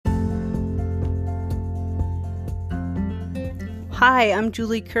Hi, I'm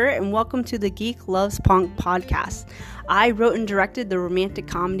Julie Kerr, and welcome to the Geek Loves Punk podcast. I wrote and directed the romantic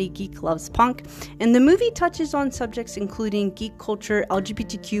comedy Geek Loves Punk, and the movie touches on subjects including geek culture,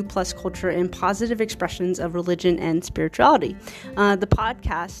 LGBTQ plus culture, and positive expressions of religion and spirituality. The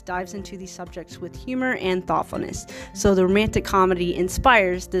podcast dives into these subjects with humor and thoughtfulness, so the romantic comedy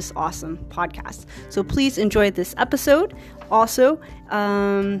inspires this awesome podcast. So please enjoy this episode. Also,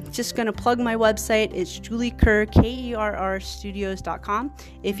 just going to plug my website. It's juliekerr, Kerr, studios.com.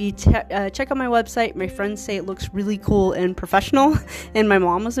 If you check out my website, my friends say it looks really cool and professional, and my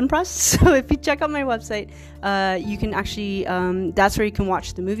mom was impressed. So if you check out my website, you can actually, that's where you can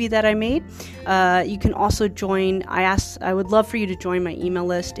watch the movie that I made. You can also join, I would love for you to join my email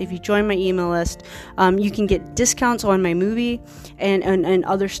list. If you join my email list, you can get discounts on my movie and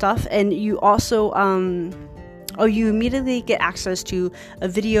other stuff. And you also, you immediately get access to a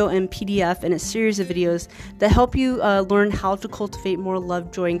video and PDF and a series of videos that help you learn how to cultivate more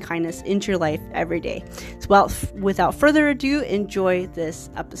love, joy, and kindness into your life every day. So without further ado, enjoy this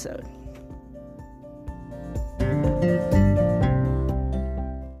episode.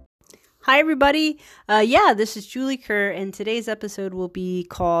 Hi, everybody. This is Julie Kerr, and today's episode will be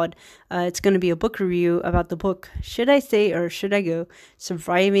called, it's going to be a book review about the book, Should I Stay or Should I Go?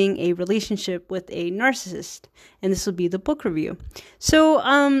 Surviving a Relationship with a Narcissist. And this will be the book review.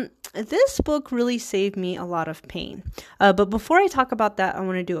 So, this book really saved me a lot of pain. But before I talk about that, I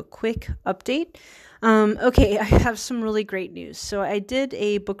want to do a quick update. I have some really great news. So I did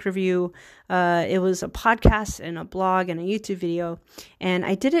a book review. It was a podcast and a blog and a YouTube video, and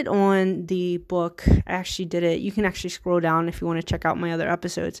I did it on the book. I actually did it. You can actually scroll down if you want to check out my other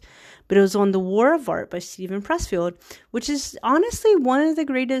episodes, but it was on The War of Art by Steven Pressfield, which is honestly one of the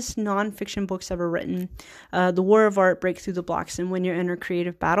greatest nonfiction books ever written. The War of Art, Break Through the Blocks and Win Your Inner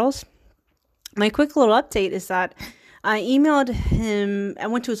Creative Battles. My quick little update is that I emailed him. I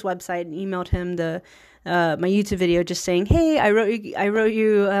went to his website and emailed him my YouTube video, just saying, "Hey, I wrote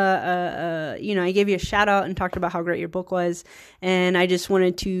you. I gave you a shout out and talked about how great your book was, and I just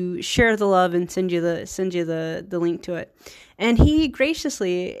wanted to share the love and send you the link to it." And he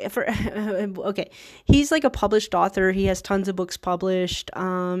graciously, he's like a published author. He has tons of books published.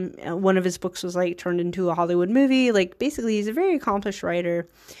 One of his books was like turned into a Hollywood movie. Like basically, he's a very accomplished writer.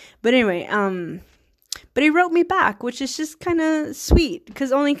 But anyway, but he wrote me back, which is just kind of sweet,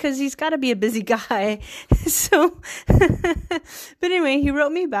 because he's got to be a busy guy. So, but anyway, he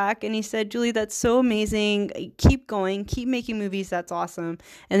wrote me back and he said, "Julie, that's so amazing. Keep going. Keep making movies. That's awesome."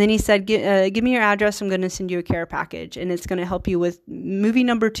 And then he said, "Give me your address. I'm going to send you a care package, and it's going to help you with movie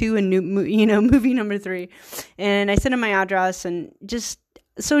number 2 and movie number 3." And I sent him my address, and it's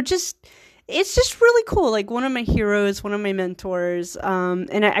just really cool. Like one of my heroes, one of my mentors,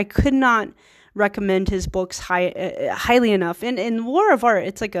 and I could not recommend his books highly enough. And War of Art,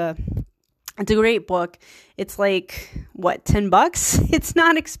 it's a great book. It's like $10. It's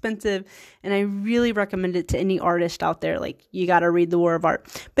not expensive, and I really recommend it to any artist out there. Like, you got to read The War of Art.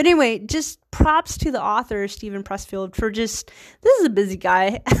 But anyway, just props to the author Steven Pressfield for this is a busy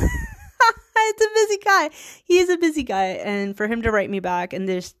guy. It's a busy guy. He is a busy guy, and for him to write me back and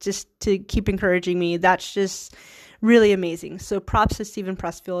just to keep encouraging me, that's just really amazing. So props to Steven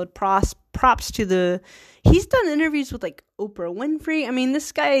Pressfield. Props to he's done interviews with like Oprah Winfrey. I mean,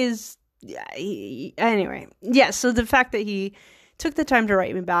 this guy is, anyway. Yeah, so the fact that he took the time to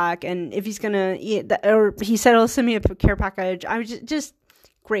write me back, and if he's gonna, or he said he'll send me a care package, I was just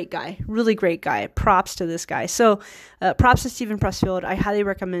great guy, really great guy. Props to this guy. So props to Steven Pressfield. I highly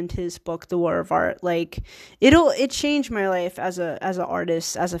recommend his book, The War of Art. Like, it changed my life as an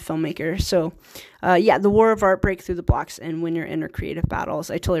artist, as a filmmaker. So The War of Art, Break Through the Blocks and Win Your Inner Creative Battles.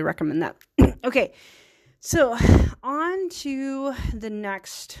 I totally recommend that. Okay, so on to the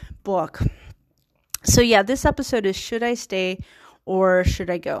next book. So this episode is Should I Stay or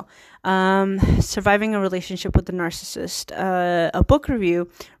Should I Go? Surviving a Relationship with a Narcissist. A book review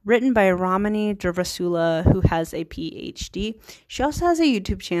written by Ramani Durvasula, who has a PhD. She also has a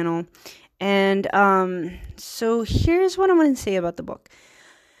YouTube channel. And so here's what I'm going to say about the book.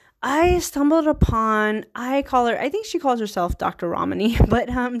 I stumbled upon, I think she calls herself Dr. Ramani, but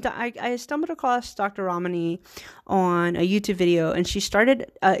I stumbled across Dr. Ramani on a YouTube video, and she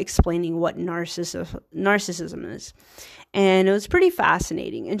started explaining what narcissism is. And it was pretty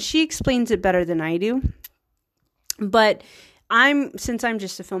fascinating, and she explains it better than I do. But since I'm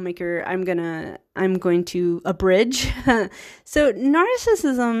just a filmmaker, I'm going to abridge. So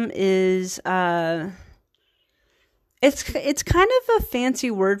narcissism is it's kind of a fancy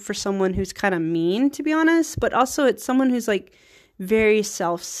word for someone who's kind of mean, to be honest, but also it's someone who's like very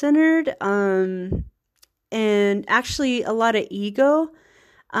self-centered. and actually a lot of ego.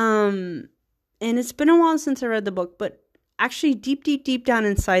 And it's been a while since I read the book, but actually deep down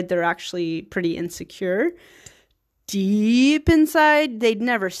inside, they're actually pretty insecure. Deep inside, they'd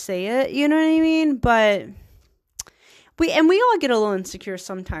never say it, you know what I mean? But we all get a little insecure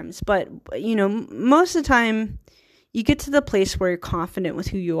sometimes, but most of the time you get to the place where you're confident with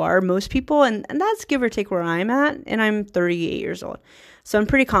who you are, most people, and that's give or take where I'm at, and I'm 38 years old. So I'm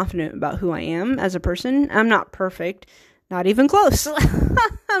pretty confident about who I am as a person. I'm not perfect, not even close,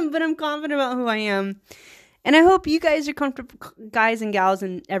 but I'm confident about who I am. And I hope you guys are comfortable, guys and gals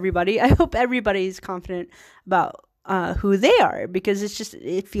and everybody. I hope everybody's confident about who they are, because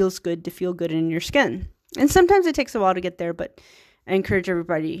it feels good to feel good in your skin. And sometimes it takes a while to get there, but I encourage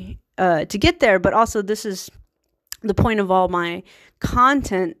everybody to get there. But also, this is the point of all my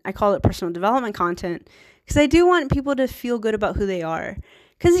content. I call it personal development content, because I do want people to feel good about who they are,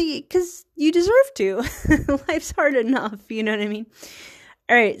 because you deserve to. Life's hard enough, you know what I mean?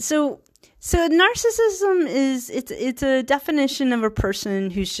 All right, so narcissism it's a definition of a person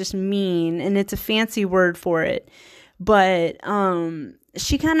who's just mean, and it's a fancy word for it. But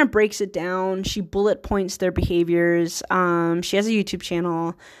she kind of breaks it down. She bullet points their behaviors. She has a YouTube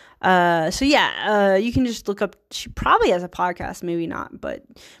channel. You can just look up. She probably has a podcast, maybe not, but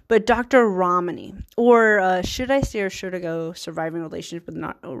Dr. Ramani, or Should I Stay or Should I Go? Surviving relationship with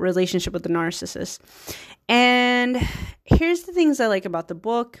the narcissist. And here's the things I like about the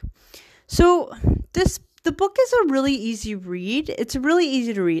book. So the book is a really easy read. It's really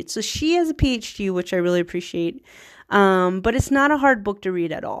easy to read. So she has a PhD, which I really appreciate. But it's not a hard book to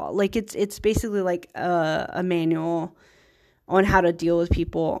read at all. Like it's basically like a manual on how to deal with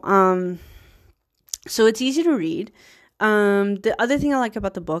people. So it's easy to read. The other thing I like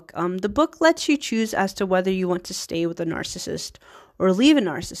about the book lets you choose as to whether you want to stay with a narcissist or leave a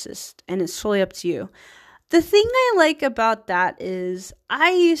narcissist, and it's totally up to you. The thing I like about that is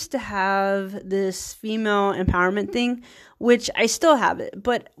I used to have this female empowerment thing, which I still have it.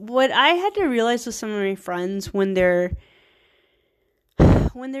 But what I had to realize with some of my friends when they're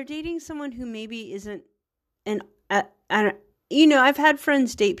dating someone who maybe isn't I've had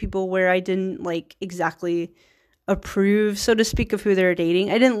friends date people where I didn't like exactly approve, so to speak, of who they were dating.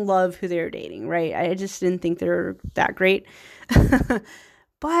 I didn't love who they were dating, right? I just didn't think they were that great.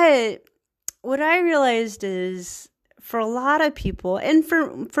 But what I realized is, for a lot of people, and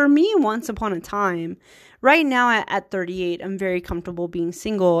for me once upon a time, right now at 38, I'm very comfortable being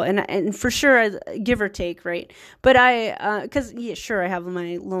single, and for sure, give or take, right? But I have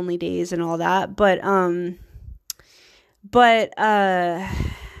my lonely days and all that, but I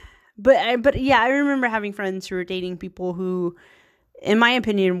remember having friends who were dating people who, in my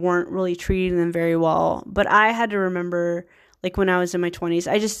opinion, weren't really treating them very well. But I had to remember, like when I was in my 20s,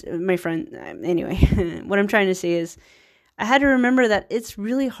 what I'm trying to say is, I had to remember that it's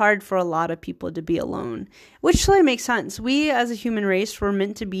really hard for a lot of people to be alone, which totally makes sense. We, as a human race, were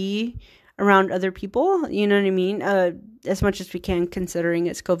meant to be around other people, you know what I mean? As much as we can, considering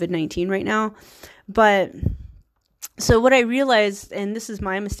it's COVID-19 right now. But so what I realized, and this is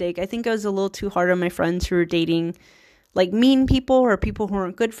my mistake, I think I was a little too hard on my friends who were dating like mean people or people who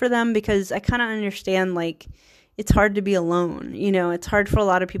weren't good for them, because I kind of understand, like, it's hard to be alone. It's hard for a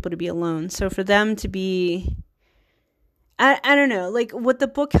lot of people to be alone. So for them to be, I don't know, like what the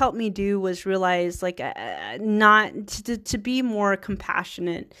book helped me do was realize, like, not to be more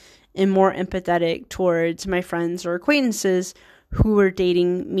compassionate and more empathetic towards my friends or acquaintances who were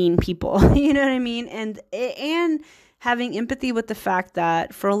dating mean people. You know what I mean? And having empathy with the fact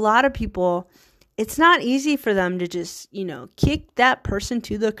that for a lot of people, it's not easy for them to just, kick that person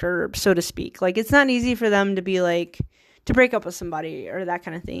to the curb, so to speak. Like, it's not easy for them to be like, to break up with somebody or that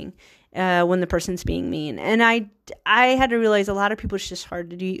kind of thing when the person's being mean. And I had to realize a lot of people, it's just hard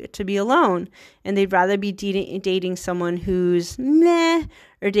to be alone, and they'd rather be dating someone who's meh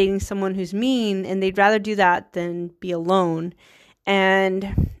or dating someone who's mean, and they'd rather do that than be alone.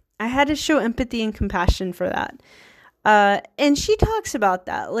 And I had to show empathy and compassion for that. And she talks about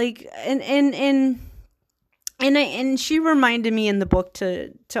that, like, and she reminded me in the book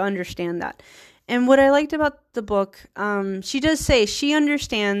to understand that. And what I liked about the book, she does say she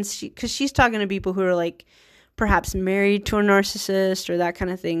understands, because she's talking to people who are like perhaps married to a narcissist or that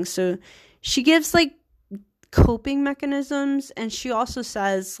kind of thing. So she gives like coping mechanisms, and she also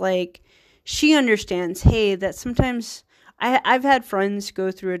says, like, she understands, hey, that sometimes I've had friends go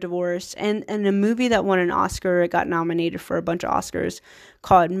through a divorce, and a movie that won an Oscar, it got nominated for a bunch of Oscars,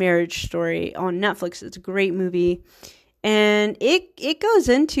 called Marriage Story on Netflix. It's a great movie. And it goes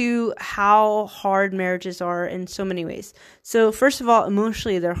into how hard marriages are in so many ways. So first of all,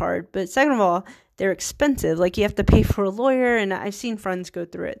 emotionally they're hard, but second of all, they're expensive. Like you have to pay for a lawyer, and I've seen friends go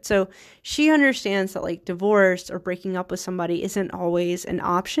through it. So she understands that like divorce or breaking up with somebody isn't always an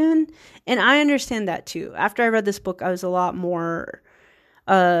option. And I understand that too. After I read this book, I was a lot more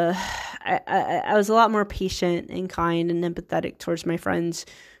I was a lot more patient and kind and empathetic towards my friends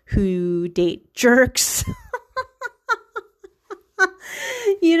who date jerks.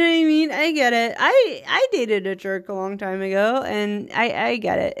 You know what I mean? I get it. I dated a jerk a long time ago, and I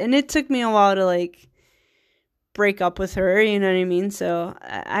get it. And it took me a while to like break up with her, you know what I mean? So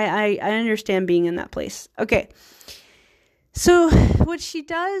I understand being in that place. Okay. So what she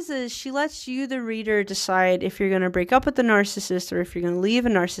does is she lets you, the reader, decide if you're going to break up with the narcissist or if you're going to leave a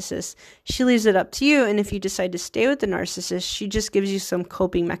narcissist. She leaves it up to you. And if you decide to stay with the narcissist, she just gives you some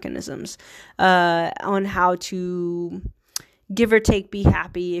coping mechanisms on how to give or take, be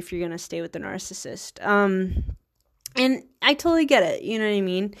happy if you're going to stay with the narcissist. And I totally get it. You know what I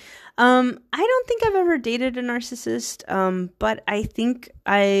mean? I don't think I've ever dated a narcissist. But I think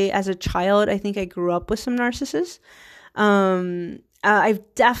as a child, I think I grew up with some narcissists. I've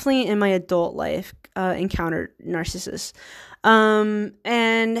definitely in my adult life, encountered narcissists. And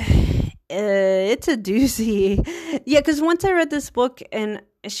it's a doozy. Yeah. 'Cause once I read this book and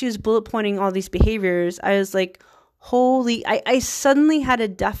she was bullet pointing all these behaviors, I was like, I suddenly had a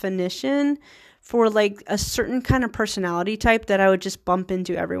definition for like a certain kind of personality type that I would just bump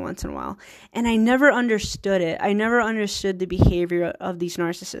into every once in a while. And I never understood it. I never understood the behavior of these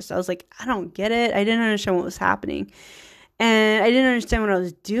narcissists. I was like, I don't get it. I didn't understand what was happening. And I didn't understand what I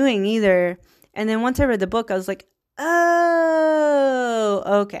was doing either. And then once I read the book, I was like, oh,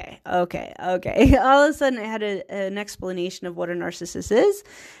 okay. All of a sudden, I had an explanation of what a narcissist is,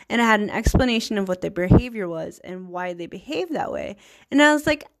 and I had an explanation of what their behavior was and why they behave that way. And I was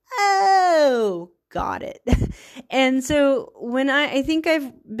like, oh, got it. And so when I think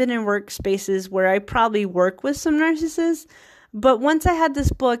I've been in workspaces where I probably work with some narcissists, but once I had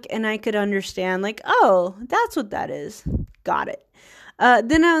this book and I could understand, like, oh, that's what that is. Got it.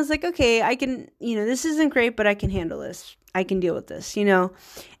 Then I was like, okay, I can, this isn't great, but I can handle this. I can deal with this,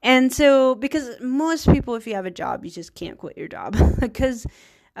 And so, because most people, if you have a job, you just can't quit your job because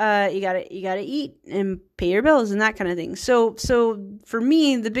you gotta eat and pay your bills and that kind of thing. So for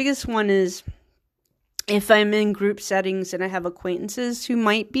me, the biggest one is if I'm in group settings and I have acquaintances who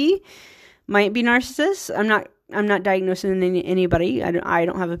might be narcissists. I'm not diagnosing anybody. I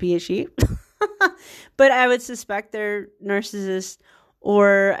don't have a PhD, but I would suspect they're narcissists.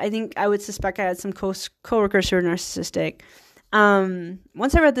 Or I think I would suspect I had some coworkers who are narcissistic.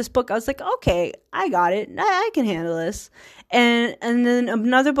 Once I read this book, I was like, okay, I got it. I can handle this. And then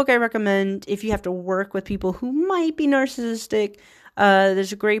another book I recommend if you have to work with people who might be narcissistic.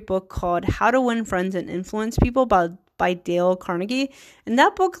 There's a great book called How to Win Friends and Influence People by Dale Carnegie. And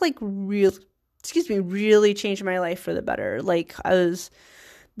that book really changed my life for the better.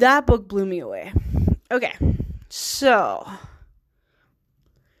 That book blew me away. Okay. So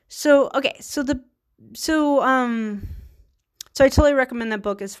I totally recommend that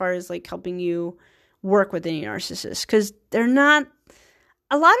book as far as like helping you work with any narcissists, because they're not,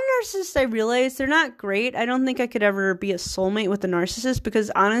 a lot of narcissists, I realize they're not great. I don't think I could ever be a soulmate with a narcissist because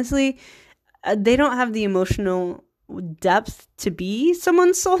honestly, they don't have the emotional depth to be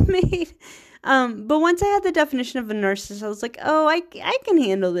someone's soulmate. But once I had the definition of a narcissist, I was like, oh, I can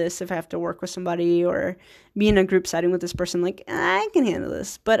handle this if I have to work with somebody or be in a group setting with this person. Like, I can handle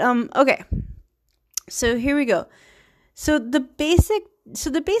this. But, okay. So here we go. So the basic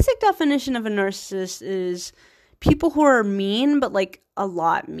definition of a narcissist is people who are mean, but like a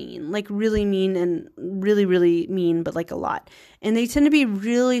lot mean, like really mean and really, really mean, but like a lot. And they tend to be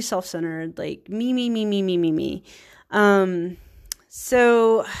really self-centered, like me.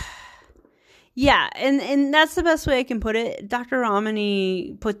 So yeah, and that's the best way I can put it. Dr.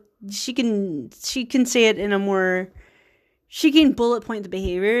 Ramani she can say it in a more, she can bullet point the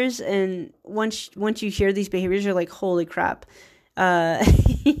behaviors, and once you hear these behaviors, you're like, holy crap,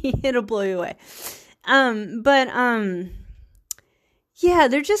 it'll blow you away. Yeah,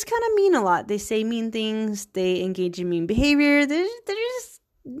 they're just kind of mean a lot. They say mean things. They engage in mean behavior. They're just,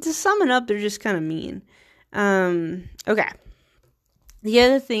 to sum it up, they're just kind of mean. Okay. The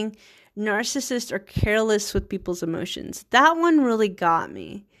other thing, narcissists are careless with people's emotions. That one really got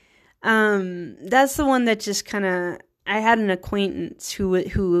me. That's the one that just kind of, I had an acquaintance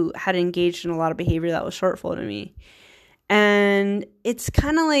who had engaged in a lot of behavior that was hurtful to me. And it's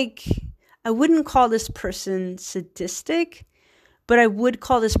kind of like, I wouldn't call this person sadistic, but I would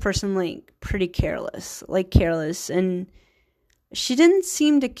call this person like pretty careless, and she didn't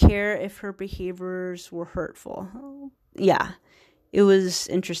seem to care if her behaviors were hurtful. Yeah, it was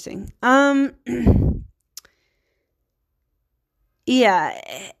interesting. Yeah,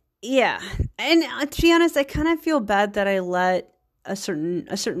 yeah. And to be honest, I kind of feel bad that I let a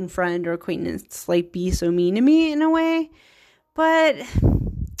certain friend or acquaintance like be so mean to me in a way. But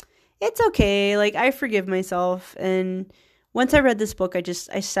it's okay. Like, I forgive myself, and once I read this book, I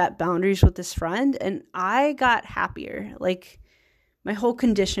set boundaries with this friend, and I got happier. Like, my whole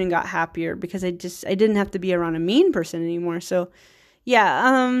condition got happier because I didn't have to be around a mean person anymore. So,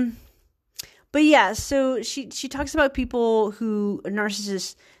 yeah, but yeah, so she talks about people who are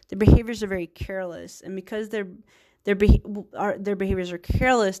narcissists, their behaviors are very careless, and because their behaviors are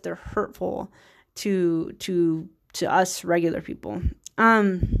careless, they're hurtful to us regular people.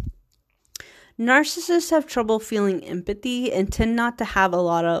 Narcissists have trouble feeling empathy and tend not to have a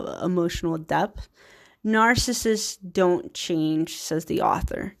lot of emotional depth. Narcissists don't change, says the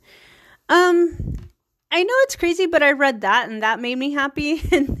author. I know it's crazy, but I read that and that made me happy.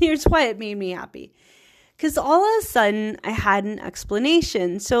 And here's why it made me happy. Because all of a sudden I had an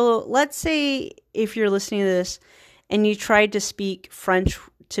explanation. So let's say if you're listening to this and you tried to speak French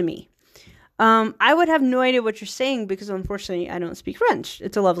to me. I would have no idea what you're saying because unfortunately I don't speak French.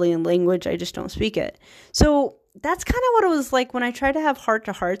 It's a lovely language. I just don't speak it. So that's kind of what it was like when I tried to have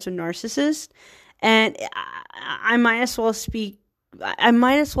heart-to-hearts with narcissists. And I might as well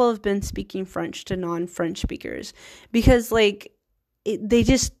have been speaking French to non-French speakers because like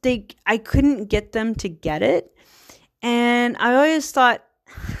I couldn't get them to get it. And I always thought,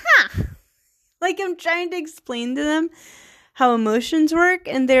 like I'm trying to explain to them how emotions work,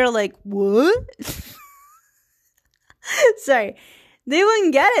 and they're like, what? Sorry. They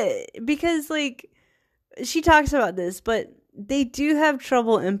wouldn't get it because like she talks about this, but they do have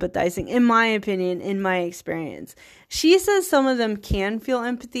trouble empathizing, in my opinion, in my experience. She says some of them can feel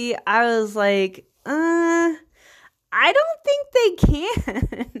empathy. I was like, I don't think they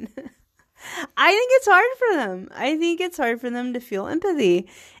can. I think it's hard for them. I think it's hard for them to feel empathy.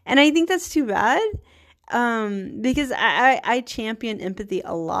 And I think that's too bad. Because I champion empathy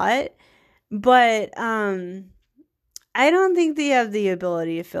a lot, but I don't think they have the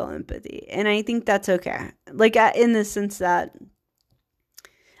ability to feel empathy, and I think that's okay. Like in the sense that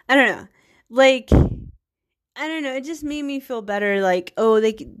I don't know, it just made me feel better. Like, oh,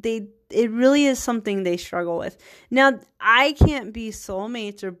 it really is something they struggle with. Now, I can't be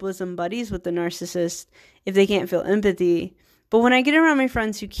soulmates or bosom buddies with the narcissist if they can't feel empathy. But when I get around my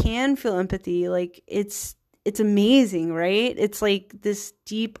friends who can feel empathy, like it's amazing, right? It's like this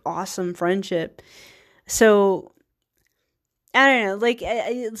deep, awesome friendship. So I don't know, like,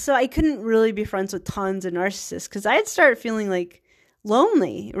 so I couldn't really be friends with tons of narcissists because I'd start feeling like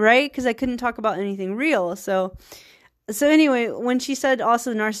lonely, right? Because I couldn't talk about anything real. So anyway, when she said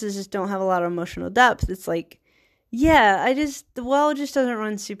also narcissists don't have a lot of emotional depth, it's like, yeah, the well just doesn't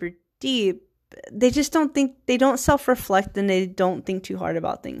run super deep. They just they don't self-reflect, and they don't think too hard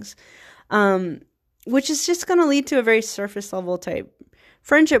about things. Which is just going to lead to a very surface level type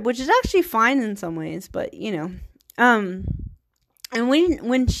friendship, which is actually fine in some ways, but you know, and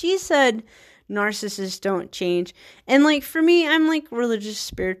when she said narcissists don't change, and like for me, I'm like religious,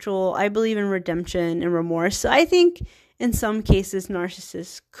 spiritual, I believe in redemption and remorse. So I think in some cases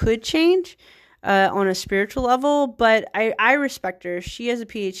narcissists could change on a spiritual level, but I respect her. She has a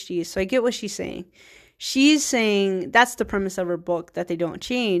PhD, so I get what she's saying. She's saying that's the premise of her book, that they don't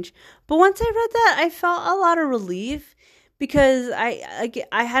change. But once I read that, I felt a lot of relief because I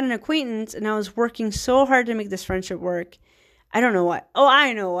had an acquaintance and I was working so hard to make this friendship work. I don't know why. Oh,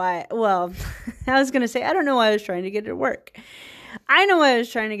 I know why. Well, I was going to say, I don't know why I was trying to get it to work. I know why I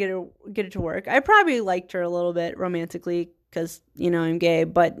was trying to get it to work. I probably liked her a little bit romantically because, you know, I'm gay.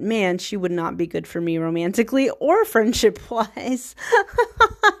 But, man, she would not be good for me romantically or friendship-wise.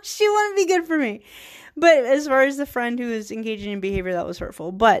 She wouldn't be good for me. But as far as the friend who was engaging in behavior that was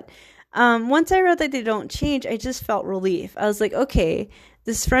hurtful. But once I read that they don't change, I just felt relief. I was like, okay,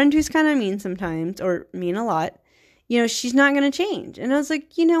 this friend who's kind of mean sometimes, or mean a lot, you know, she's not going to change. And I was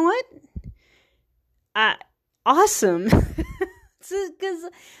like, you know what? Awesome. Because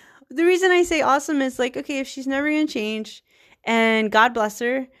the reason I say awesome is like, okay, if she's never going to change, and God bless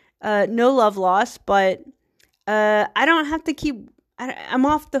her, no love lost, but I don't have to keep, I'm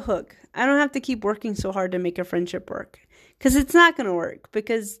off the hook. I don't have to keep working so hard to make a friendship work. Because it's not going to work,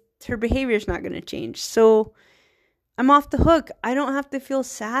 because her behavior is not going to change. So I'm off the hook. I don't have to feel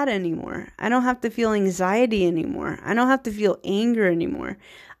sad anymore. I don't have to feel anxiety anymore. I don't have to feel anger anymore.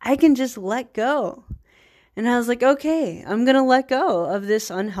 I can just let go. And I was like, okay, I'm going to let go of this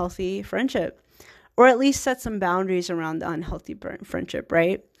unhealthy friendship, or at least set some boundaries around the unhealthy friendship,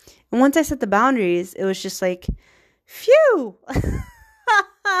 right? And once I set the boundaries, it was just like, phew.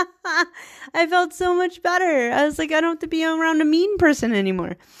 I felt so much better. I was like, I don't have to be around a mean person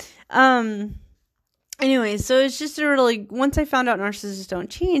anymore. Anyway, so it's just a really, once I found out narcissists don't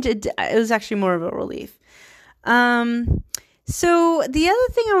change, it was actually more of a relief. So the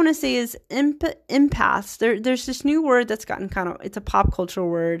other thing I want to say is empaths. There's this new word that's gotten it's a pop culture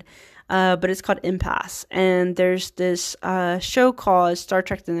word, but it's called empaths. And there's this show called Star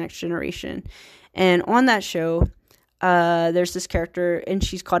Trek: The Next Generation. And on that show, there's this character, and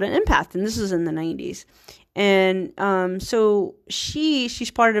she's called an empath, and this was in the 90s. And so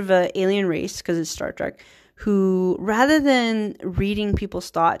she's part of an alien race, because it's Star Trek, who, rather than reading people's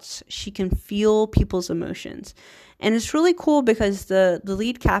thoughts, she can feel people's emotions. And it's really cool because the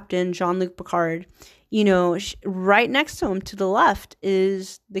lead captain, Jean-Luc Picard, right next to him to the left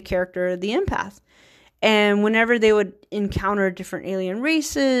is the character, the empath. And whenever they would encounter different alien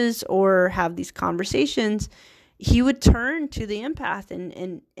races or have these conversations, he would turn to the empath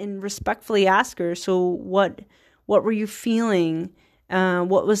and respectfully ask her, so what were you feeling?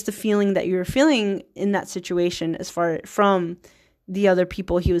 What was the feeling that you were feeling in that situation as far from the other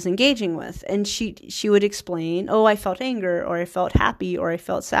people he was engaging with? And she would explain, oh, I felt anger, or I felt happy, or I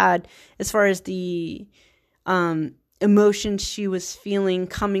felt sad, as far as the emotions she was feeling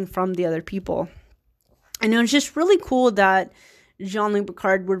coming from the other people. And it was just really cool that Jean-Luc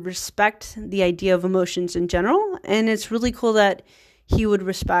Picard would respect the idea of emotions in general. And it's really cool that he would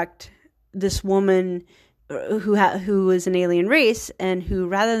respect this woman who is an alien race, and who,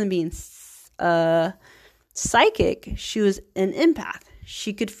 rather than being psychic, she was an empath.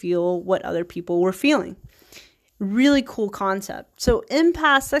 She could feel what other people were feeling. Really cool concept. So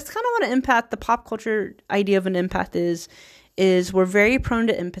empaths, that's kind of what an empath, the pop culture idea of an empath is we're very prone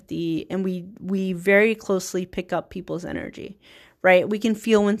to empathy, and we very closely pick up people's energy, right? We can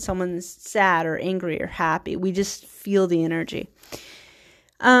feel when someone's sad or angry or happy. We just feel the energy.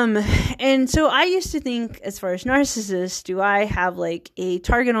 And so I used to think, as far as narcissists, do I have like a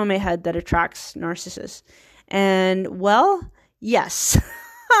target on my head that attracts narcissists? And well, yes.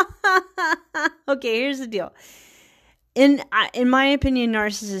 Okay, here's the deal. In my opinion,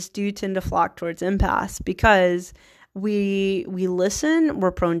 narcissists do tend to flock towards empaths because we listen,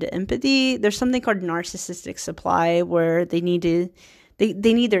 we're prone to empathy. There's something called narcissistic supply, where they need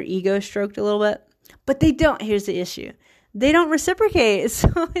their ego stroked a little bit, but they don't. Here's the issue. They don't reciprocate.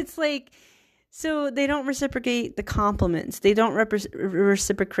 So it's like, they don't reciprocate the compliments. They don't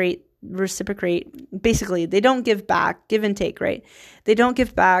reciprocate. Basically, they don't give and take, right? They don't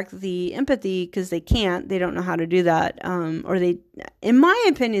give back the empathy because they can't. They don't know how to do that. Or in my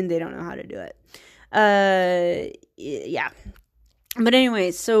opinion, they don't know how to do it. Yeah. But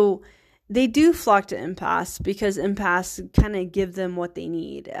anyway, so they do flock to empaths because empaths kind of give them what they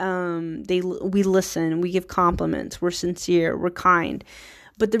need. We listen, we give compliments, we're sincere, we're kind.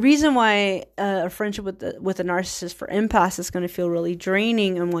 But the reason why a friendship with a narcissist for empaths is going to feel really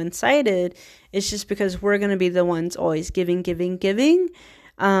draining and one-sided is just because we're going to be the ones always giving. But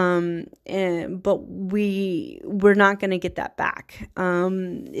we're not going to get that back.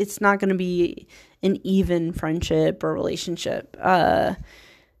 It's not going to be an even friendship or relationship.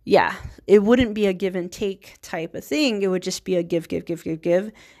 Yeah, it wouldn't be a give and take type of thing. It would just be a give,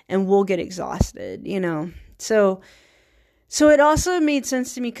 and we'll get exhausted, So it also made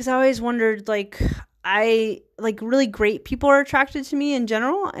sense to me because I always wondered, really great people are attracted to me in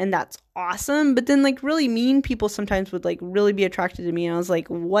general, and that's awesome. But then really mean people sometimes would really be attracted to me, and I was like,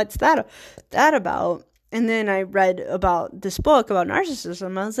 what's that about? And then I read about this book about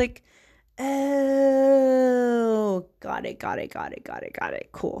narcissism. I was like, oh, got it.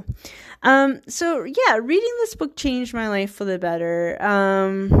 Cool. So yeah, reading this book changed my life for the better.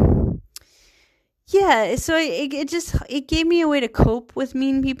 Yeah, so it gave me a way to cope with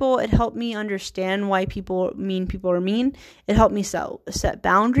mean people. It helped me understand why mean people are mean. It helped me set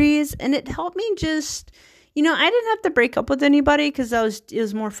boundaries, and it helped me just, I didn't have to break up with anybody because it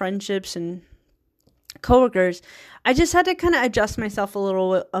was more friendships and coworkers. I just had to kind of adjust myself a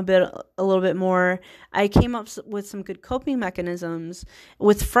little bit more. I came up with some good coping mechanisms.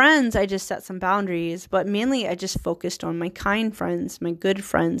 With friends, I just set some boundaries, but mainly I just focused on my kind friends, my good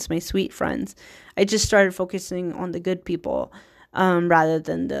friends, my sweet friends. I just started focusing on the good people, rather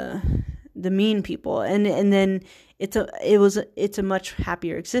than the mean people. And then it's a much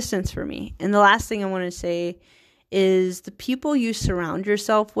happier existence for me. And the last thing I want to say is the people you surround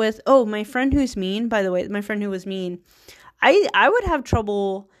yourself with. Oh, my friend who's mean, by the way, my friend who was mean, I would have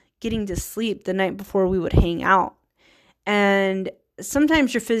trouble getting to sleep the night before we would hang out. And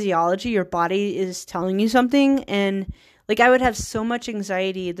sometimes your physiology, your body is telling you something. And like, I would have so much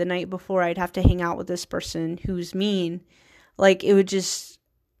anxiety the night before I'd have to hang out with this person who's mean. Like, it would just,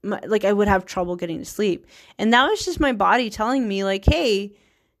 like, I would have trouble getting to sleep. And that was just my body telling me, like, hey,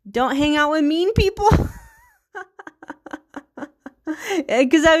 don't hang out with mean people.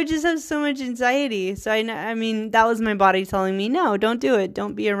 Because I would just have so much anxiety. So I mean, that was my body telling me, no, don't do it.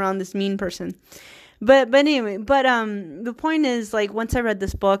 Don't be around this mean person. But anyway, the point is, like, once I read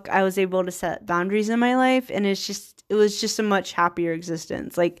this book, I was able to set boundaries in my life, and it was just a much happier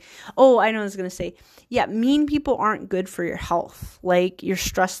existence. Like, oh, I know what I was going to say. Yeah, mean people aren't good for your health. Like, your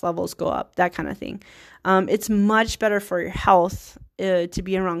stress levels go up, that kind of thing. It's much better for your health to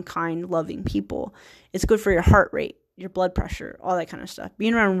be around kind, loving people. It's good for your heart rate, your blood pressure, all that kind of stuff.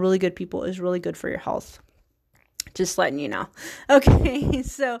 Being around really good people is really good for your health. Just letting you know. Okay,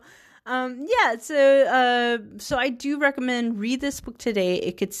 so so I do recommend read this book today.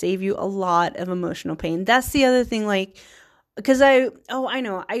 It could save you a lot of emotional pain. That's the other thing, like, because I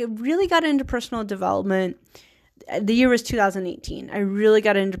really got into personal development. The year was 2018. I really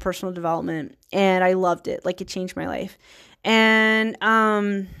got into personal development, and I loved it. Like, it changed my life. And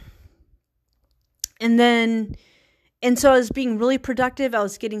so I was being really productive. I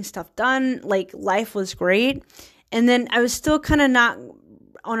was getting stuff done. Like, life was great. And then I was still kind of not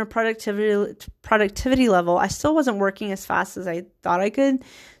on a productivity level. I still wasn't working as fast as I thought I could.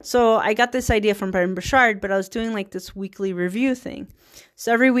 So I got this idea from Brendon Burchard, but I was doing like this weekly review thing.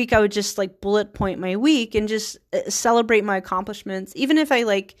 So every week I would just like bullet point my week and just celebrate my accomplishments. Even if I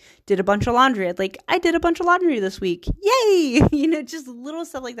like did a bunch of laundry, I did a bunch of laundry this week. Yay! Just little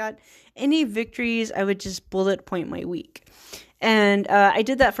stuff like that. Any victories, I would just bullet point my week. And I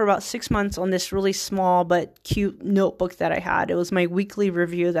did that for about 6 months on this really small but cute notebook that I had. It was my weekly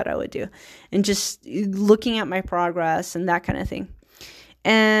review that I would do, and just looking at my progress and that kind of thing.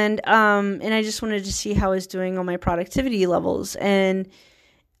 And I just wanted to see how I was doing on my productivity levels. And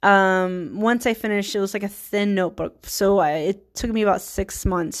once I finished, it was like a thin notebook. So it took me about 6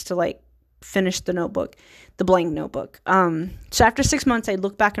 months to like finish the notebook, the blank notebook. So after 6 months, I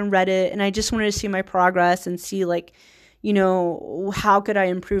looked back and read it, and I just wanted to see my progress and see like, how could I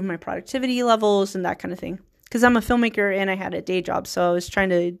improve my productivity levels and that kind of thing. Because I'm a filmmaker and I had a day job, so I was trying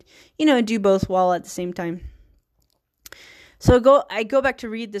to, do both well at the same time. So I go back to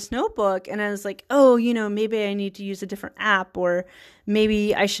read this notebook, and I was like, oh, maybe I need to use a different app, or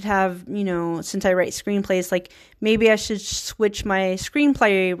maybe I should have, since I write screenplays, like maybe I should switch my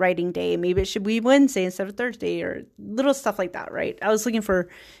screenplay writing day. Maybe it should be Wednesday instead of Thursday, or little stuff like that, right? I was looking for,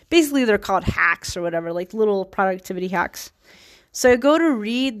 basically they're called hacks or whatever, like little productivity hacks. So I go to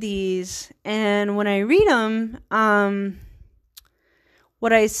read these, and when I read them, I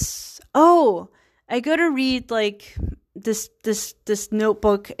go to read like this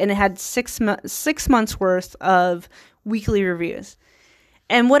notebook, and it had 6 months worth of weekly reviews.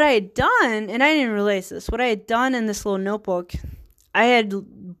 And what I had done, and I didn't realize this, what I had done in this little notebook, I had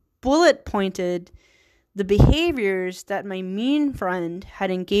bullet pointed the behaviors that my mean friend had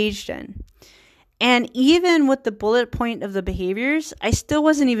engaged in. And even with the bullet point of the behaviors, I still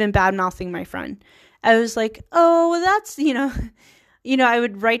wasn't even bad-mouthing my friend. I was like, oh, well, that's, I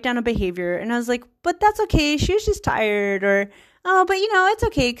would write down a behavior, and I was like, but that's okay. She was just tired, or, oh, but it's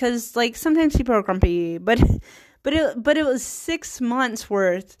okay, because like sometimes people are grumpy. But it was 6 months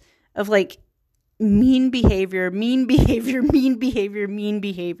worth of like mean behavior,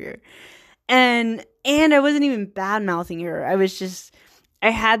 and I wasn't even bad mouthing her. I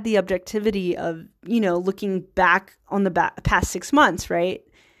had the objectivity of looking back on the past 6 months, right?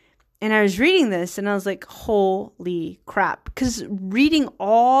 And I was reading this, and I was like, holy crap. Because reading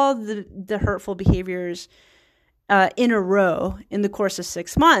all the hurtful behaviors in a row in the course of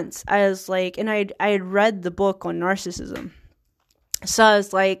 6 months, I was like, and I had read the book on narcissism. So I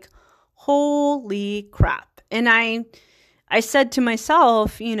was like, holy crap. And I said to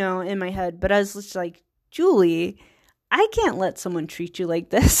myself, in my head, but I was just like, Julie, I can't let someone treat you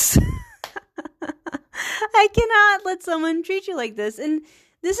like this. I cannot let someone treat you like this. And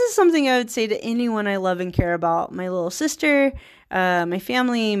this is something I would say to anyone I love and care about. My little sister, my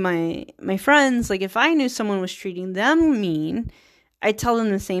family, my friends. Like, if I knew someone was treating them mean, I'd tell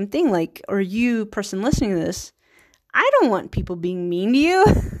them the same thing. Like, or you, person listening to this, I don't want people being mean to you.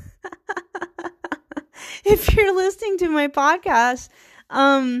 If you're listening to my podcast,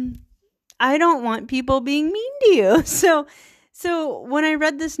 I don't want people being mean to you. So when I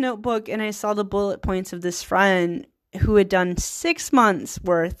read this notebook and I saw the bullet points of this friend who had done 6 months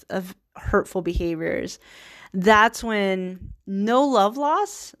worth of hurtful behaviors, that's when no love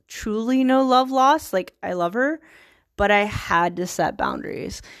loss, truly no love loss. Like, I love her, but I had to set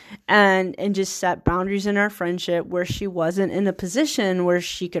boundaries and just set boundaries in our friendship where she wasn't in a position where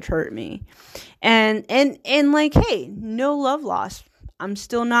she could hurt me. And like, hey, no love loss. I'm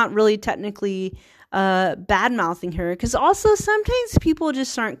still not really technically bad mouthing her, because also sometimes people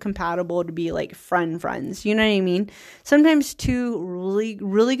just aren't compatible to be like friends. You know what I mean? Sometimes two really,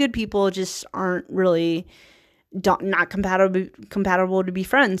 really good people just aren't really not compatible to be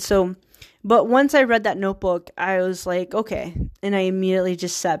friends. So, but once I read that notebook, I was like, okay, and I immediately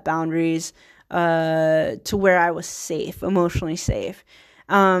just set boundaries to where I was safe, emotionally safe.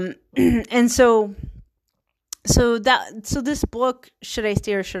 And so this book, Should I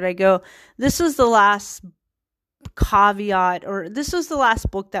Stay or Should I Go? This was the last caveat, or this was the last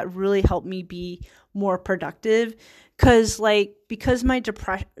book that really helped me be more productive. Because because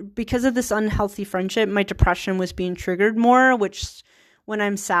of this unhealthy friendship, my depression was being triggered more, which when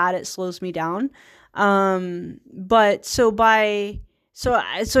I'm sad, it slows me down. But so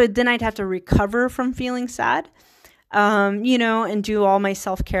then I'd have to recover from feeling sad, and do all my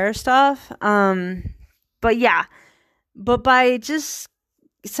self-care stuff. But by just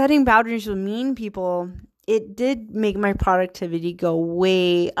setting boundaries with mean people, it did make my productivity go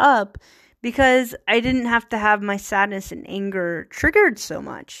way up, because I didn't have to have my sadness and anger triggered so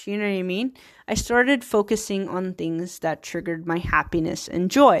much. You know what I mean? I started focusing on things that triggered my happiness and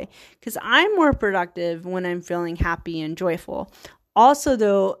joy, because I'm more productive when I'm feeling happy and joyful. Also,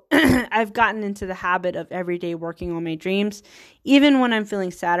 though, I've gotten into the habit of every day working on my dreams. Even when I'm feeling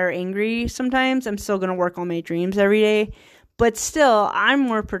sad or angry, sometimes I'm still going to work on my dreams every day. But still, I'm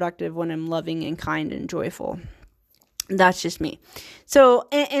more productive when I'm loving and kind and joyful. That's just me. So,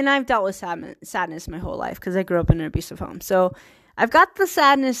 and I've dealt with sadness my whole life, because I grew up in an abusive home. So I've got the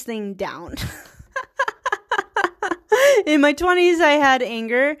sadness thing down. In my 20s, I had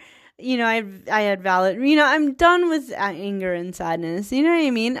anger. I had valid, I'm done with anger and sadness. You know what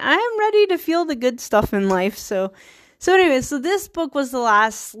I mean? I'm ready to feel the good stuff in life. So anyway, so this book was the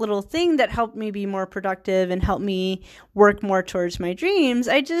last little thing that helped me be more productive and helped me work more towards my dreams.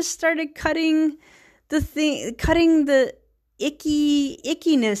 I just started cutting the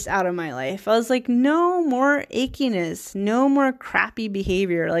ickiness out of my life. I was like, no more ickiness, no more crappy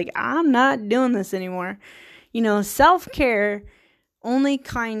behavior. Like, I'm not doing this anymore. Self-care, only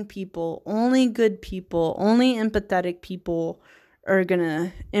kind people, only good people, only empathetic people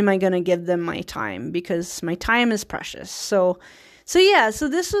am I gonna give them my time, because my time is precious. So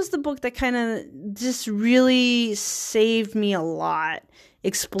this was the book that kind of just really saved me a lot,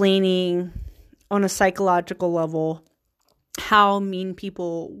 explaining on a psychological level how mean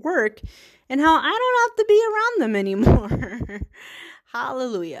people work and how I don't have to be around them anymore.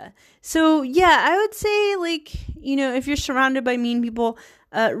 Hallelujah. So yeah, I would say, like, if you're surrounded by mean people,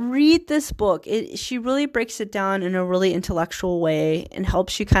 read this book. She really breaks it down in a really intellectual way and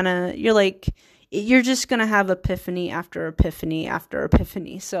helps you you're just going to have epiphany after epiphany after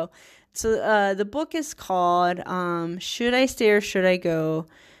epiphany. So the book is called Should I Stay or Should I Go?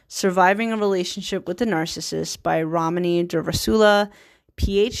 Surviving a Relationship with a Narcissist by Ramani Durvasula,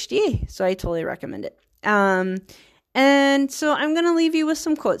 PhD. So I totally recommend it. And so I'm going to leave you with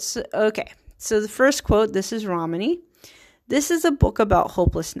some quotes. Okay. So the first quote, this is Ramani. This is a book about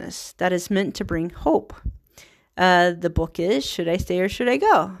hopelessness that is meant to bring hope. The book is Should I Stay or Should I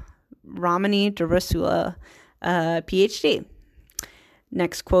Go? Ramani Durvasula, PhD.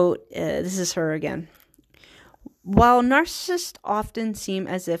 Next quote, this is her again. While narcissists often seem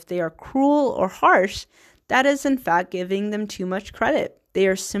as if they are cruel or harsh, that is in fact giving them too much credit. They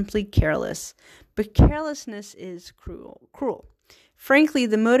are simply careless. But carelessness is cruel. Frankly,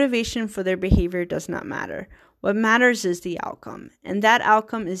 the motivation for their behavior does not matter. What matters is the outcome, and that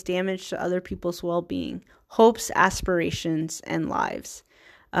outcome is damage to other people's well-being, hopes, aspirations, and lives.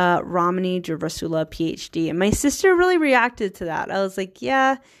 Ramani Durvasula, PhD. And my sister really reacted to that. I was like,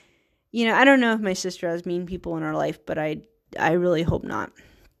 yeah, I don't know if my sister has mean people in her life, but I really hope not.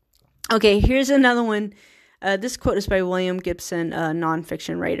 Okay, here's another one. This quote is by William Gibson, a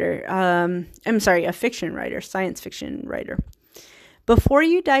nonfiction writer. A fiction writer, science fiction writer. Before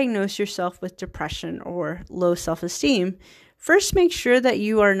you diagnose yourself with depression or low self-esteem, first make sure that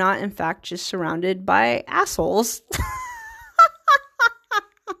you are not, in fact, just surrounded by assholes.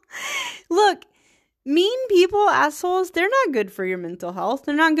 Look, mean people, assholes, they're not good for your mental health.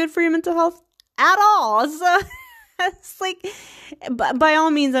 They're not good for your mental health at all. So it's like, by all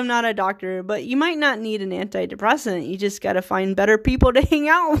means, I'm not a doctor, but you might not need an antidepressant. You just got to find better people to hang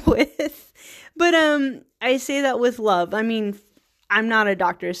out with. But I say that with love. I mean, I'm not a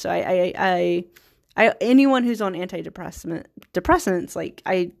doctor, so I Anyone who's on depressants, like,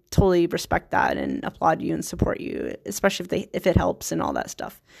 I totally respect that and applaud you and support you, especially if it helps and all that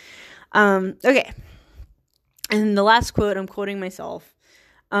stuff. Okay. And the last quote, I'm quoting myself.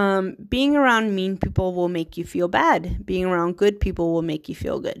 Being around mean people will make you feel bad. Being around good people will make you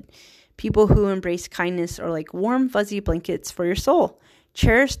feel good. People who embrace kindness are like warm, fuzzy blankets for your soul.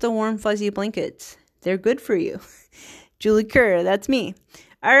 Cherish the warm, fuzzy blankets. They're good for you. Julie Kerr, that's me.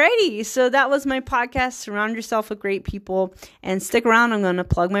 Alrighty, so that was my podcast. Surround yourself with great people and stick around. I'm going to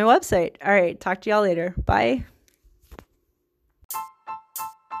plug my website. All right, talk to y'all later. Bye.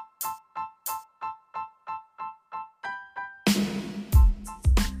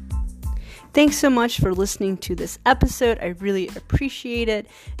 Thanks so much for listening to this episode. I really appreciate it.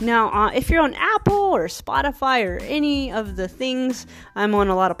 Now, if you're on Apple or Spotify or any of the things, I'm on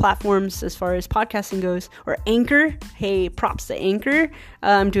a lot of platforms as far as podcasting goes, or Anchor. Hey, props to Anchor.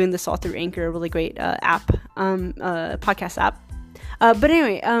 I'm doing this all through Anchor, a really great podcast app. But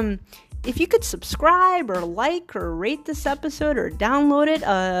anyway, if you could subscribe or like or rate this episode or download it,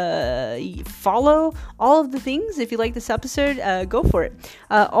 follow all of the things. If you like this episode, go for it.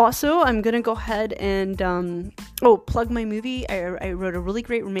 Also, I'm going to go ahead and plug my movie. I wrote a really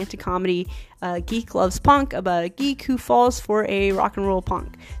great romantic comedy, Geek Loves Punk, about a geek who falls for a rock and roll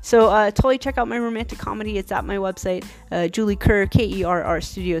punk. So totally check out my romantic comedy. It's at my website, Julie Kerr,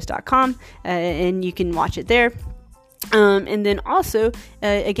 KERRstudios.com, and you can watch it there. And then also,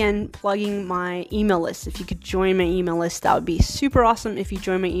 again, plugging my email list. If you could join my email list, that would be super awesome. If you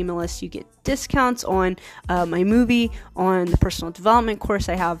join my email list, you get discounts on my movie, on the personal development course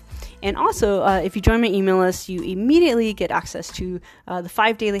I have. And also, if you join my email list, you immediately get access to the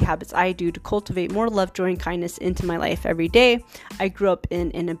 5 daily habits I do to cultivate more love, joy, and kindness into my life every day. I grew up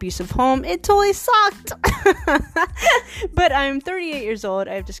in an abusive home. It totally sucked. But I'm 38 years old.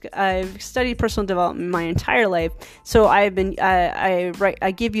 I've studied personal development my entire life. So I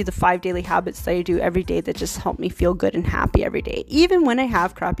give you the 5 daily habits that I do every day that just help me feel good and happy every day, even when I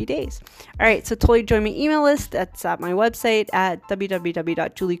have crappy days. All right, so totally join my email list. That's at my website at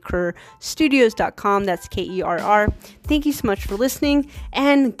www.juliekerrstudios.com. That's KERR. Thank you so much for listening,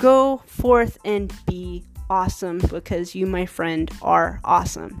 and go forth and be awesome, because you, my friend, are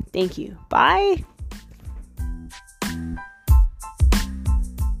awesome. Thank you. Bye.